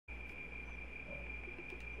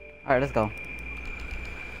Alright, let's go. I'm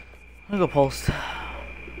gonna go post.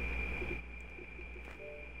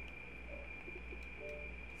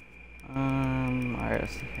 Alright,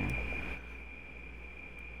 let's see here.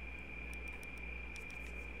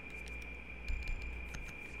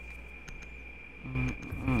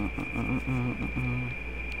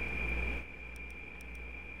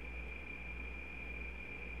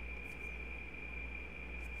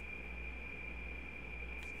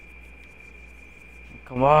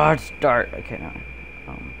 Come on, start. Okay, now.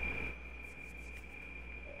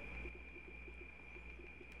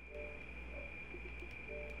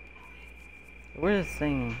 Where's this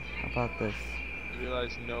thing about this? You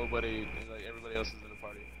realize nobody, like everybody else is in the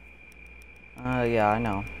party. Yeah, I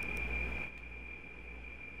know.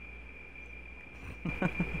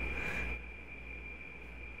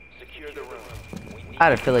 Secure the room. I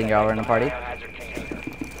had a feeling y'all were in a party.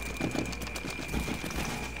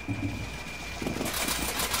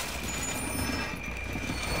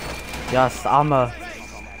 Yes, armor.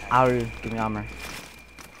 Give me armor.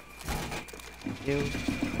 Thank you.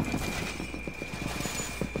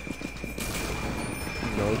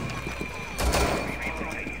 Yoink.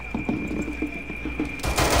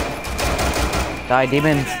 Die,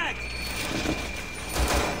 demons.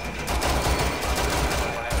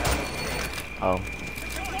 Oh.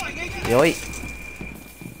 Yoink.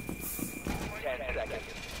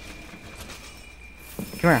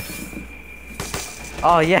 Come here.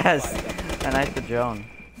 Oh, yes. And I the drone.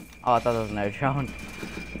 Oh, I thought that was another drone.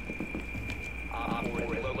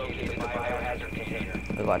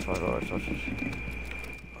 Watch.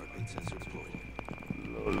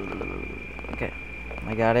 Okay.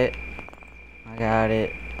 I got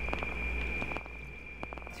it.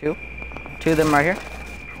 Two of them right here.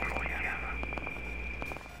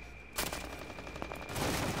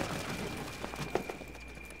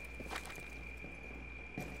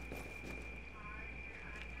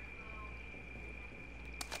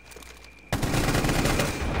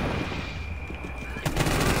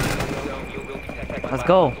 Let's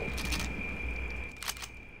go.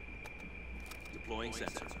 Deploying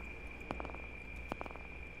sensor.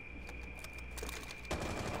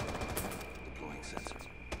 Deploying sensor.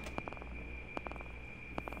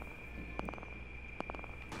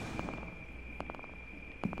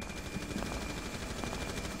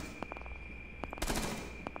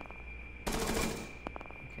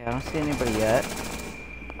 Okay, I don't see anybody yet.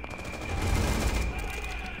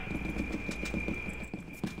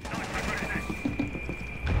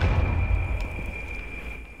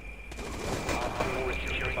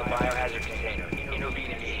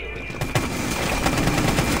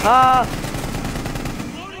 Ah!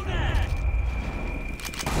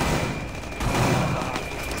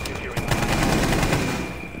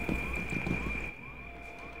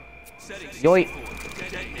 Yoink!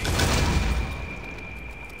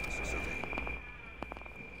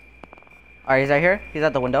 Alright, he's right here. He's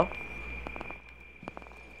at the window.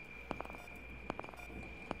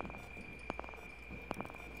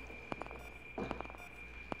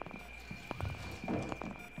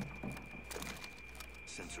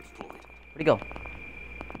 Sensor deployed. Where'd he go?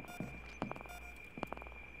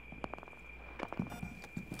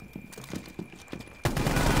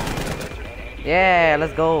 Yeah,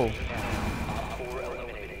 let's go.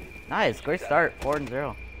 Nice, great start.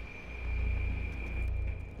 4-0.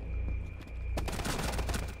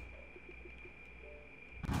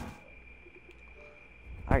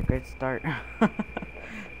 Alright, great start.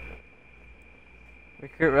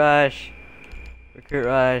 Recruit rush. Recruit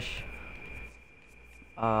rush.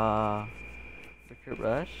 Recruit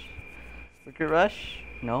rush? Recruit rush?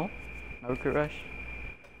 No? No recruit rush?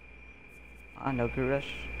 No recruit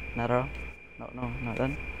rush? Not at all? No, not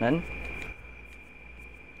done? None?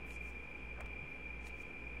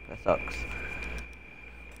 That sucks.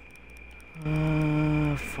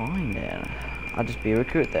 Fine then. I'll just be a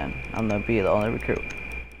recruit then. I'm gonna be the only recruit.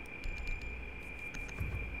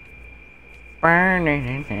 Burn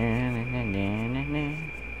out.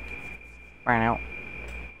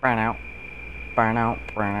 Burn out. Burn out.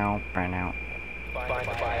 Burn out. Burn out. Find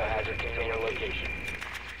the biohazard container location.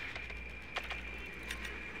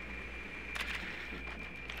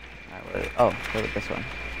 Alright, oh, look at this one.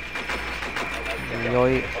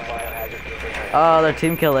 Yoink. Oh, they're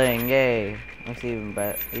team killing. Yay. Makes it even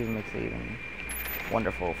better. Even makes it even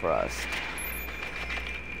wonderful for us.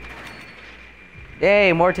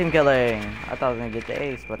 Yay, more team killing. I thought I was gonna get the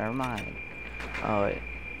ace, but never mind. Oh wait.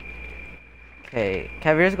 Okay,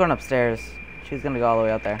 Cavier's going upstairs. She's gonna go all the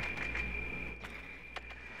way out there.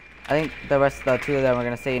 I think the rest of the two of them are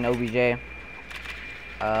gonna stay in OBJ.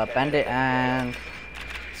 Bandit and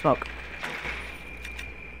Smoke.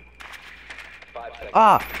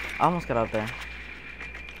 Ah! I almost got up there.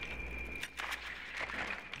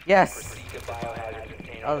 Yes! Proceed to biohazard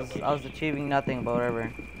container I was location. achieving nothing, but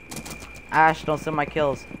whatever. Ash, don't steal my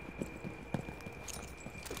kills.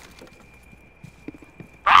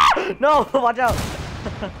 No! Watch out!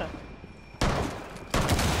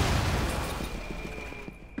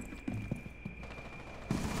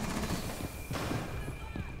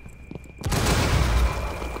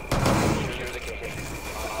 Secure the container.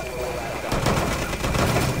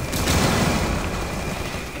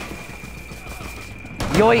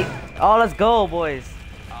 Yoit! Oh, let's go, boys.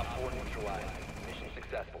 Op 4 neutralized. Mission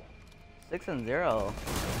successful. 6-0.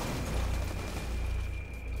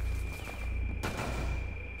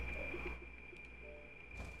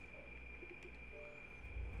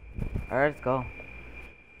 Alright, let's go.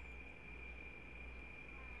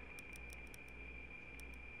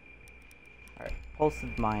 Alright,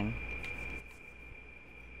 posted mine.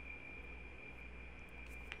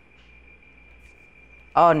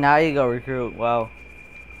 Oh, now you go recruit. Wow.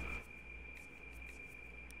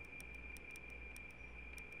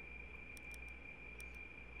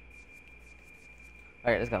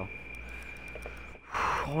 Alright, let's go.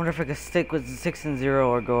 I wonder if I could stick with 6-0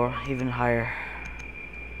 or go even higher.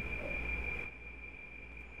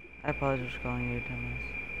 I apologize for calling you dumbass.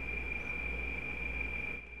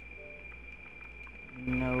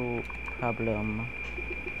 No problem.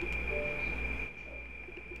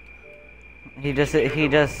 He just We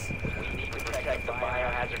need to protect the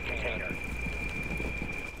biohazard container.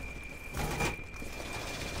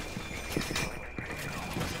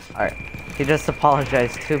 Alright. He just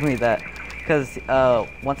apologized to me that because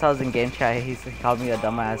once I was in game chat he called me a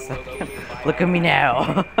dumbass. Look at me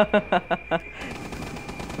now.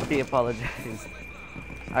 He apologized.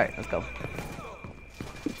 Alright, let's go.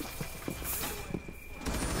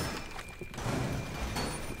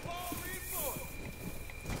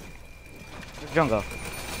 Where'd the drone go?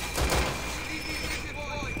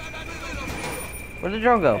 Where'd the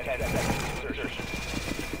drone go?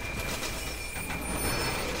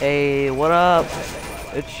 Hey, what up?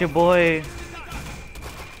 It's your boy.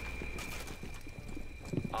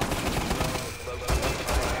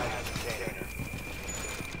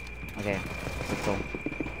 Okay, let's go.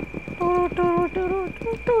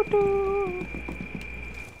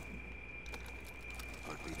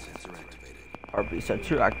 Heartbeat sensor activated. Heartbeat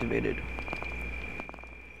sensor activated.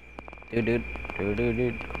 Dude.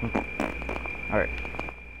 Alright.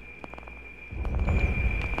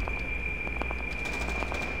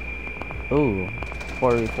 Ooh,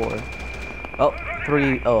 4v4. Oh,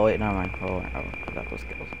 3. Oh, wait, never mind. Oh, I forgot those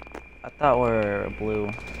kills. I thought we're blue.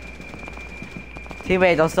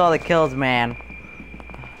 Teammates, don't steal all the kills, man.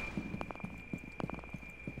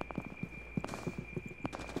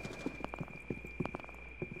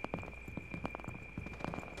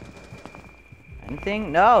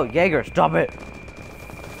 Anything? No, Jaeger, stop it.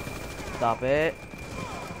 Stop it.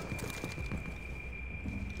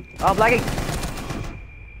 Oh, Blackie.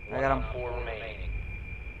 I got him. 4 remaining.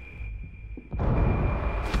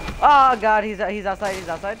 Oh God, he's outside. He's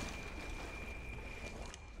outside.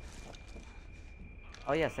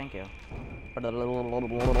 Oh yes, thank you.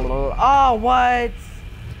 Oh what?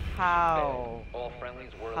 How? All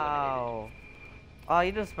friendlies were eliminated. How? Oh,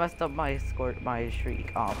 you just messed up my score, my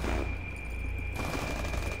streak. Oh.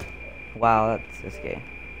 Wow, that's risky.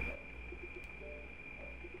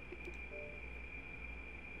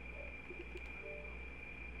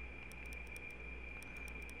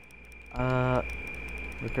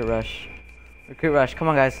 Recruit rush. Recruit rush. Come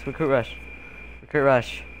on, guys. Recruit rush. Recruit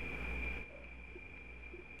rush.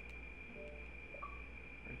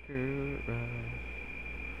 Recruit rush.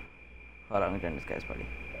 Hold on, I'm gonna join this guy's party.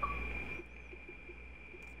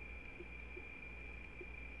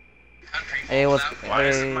 Hey, what's Why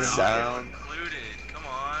isn't my hey, audio included? Come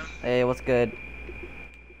on. hey, what's good?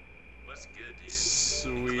 What's good, dude?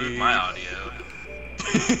 Sweet. Include my audio.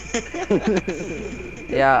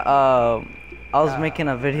 Yeah, I was making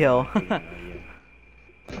a video.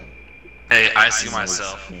 Hey, I see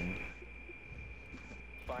myself. Find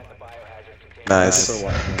the biohazard container. Nice.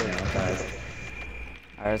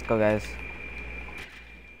 Alright, let's go, guys.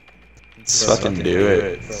 Let's fucking do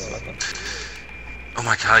it. Oh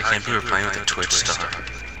my god, I can't believe we're playing with a Twitch star.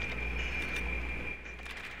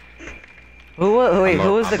 Wait,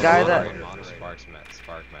 who was the guy that? on Spark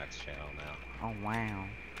Max channel now. Oh wow.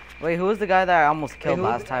 Wait, who was the guy that I almost killed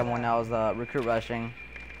last time when I was recruit rushing?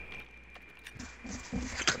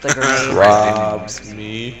 With the grenade. Robs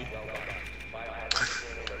me.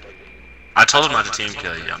 I told him not to team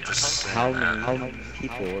kill you. I'm just saying How that. many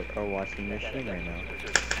people are watching your stream right now?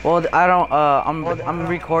 Well, I don't. I'm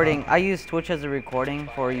recording. I use Twitch as a recording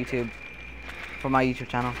for YouTube, for my YouTube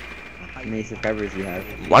channel. How many subscribers do you have?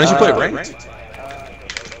 Why don't you play ranked?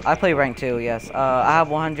 I play rank too. Yes. I have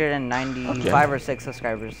 195 or 6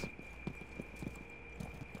 subscribers.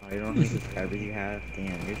 Oh, you don't know how many subscribers you have?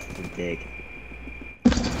 Damn, you're such a dick.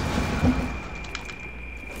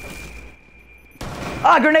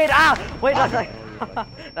 Ah, grenade! Ah! Wait, that's like...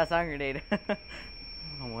 that's not a grenade.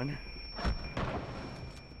 One.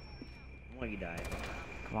 Well, you died.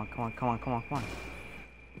 Come on, come on, come on, come on, come on.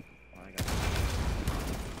 Oh, I got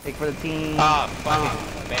Take for the team. Ah,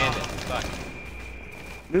 fucking bandit. Fuck.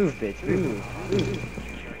 Move, bitch, move.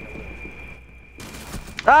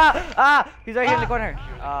 Ah! Ah! He's right here in the corner.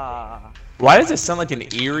 Ah. Why does it sound like an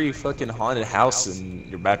eerie fucking haunted house in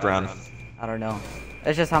your background? I don't know.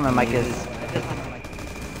 It's just how my mic is.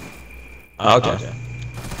 Oh, okay.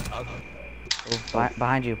 Oh,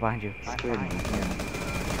 behind you, behind you. Scared me.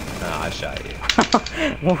 No, I shot you.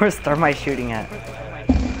 Where's Thermite shooting at?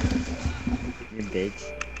 You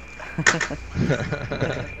bitch.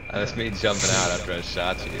 That's me jumping out after I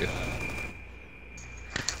shot you.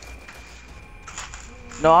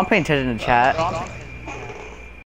 No, I'm paying attention to chat.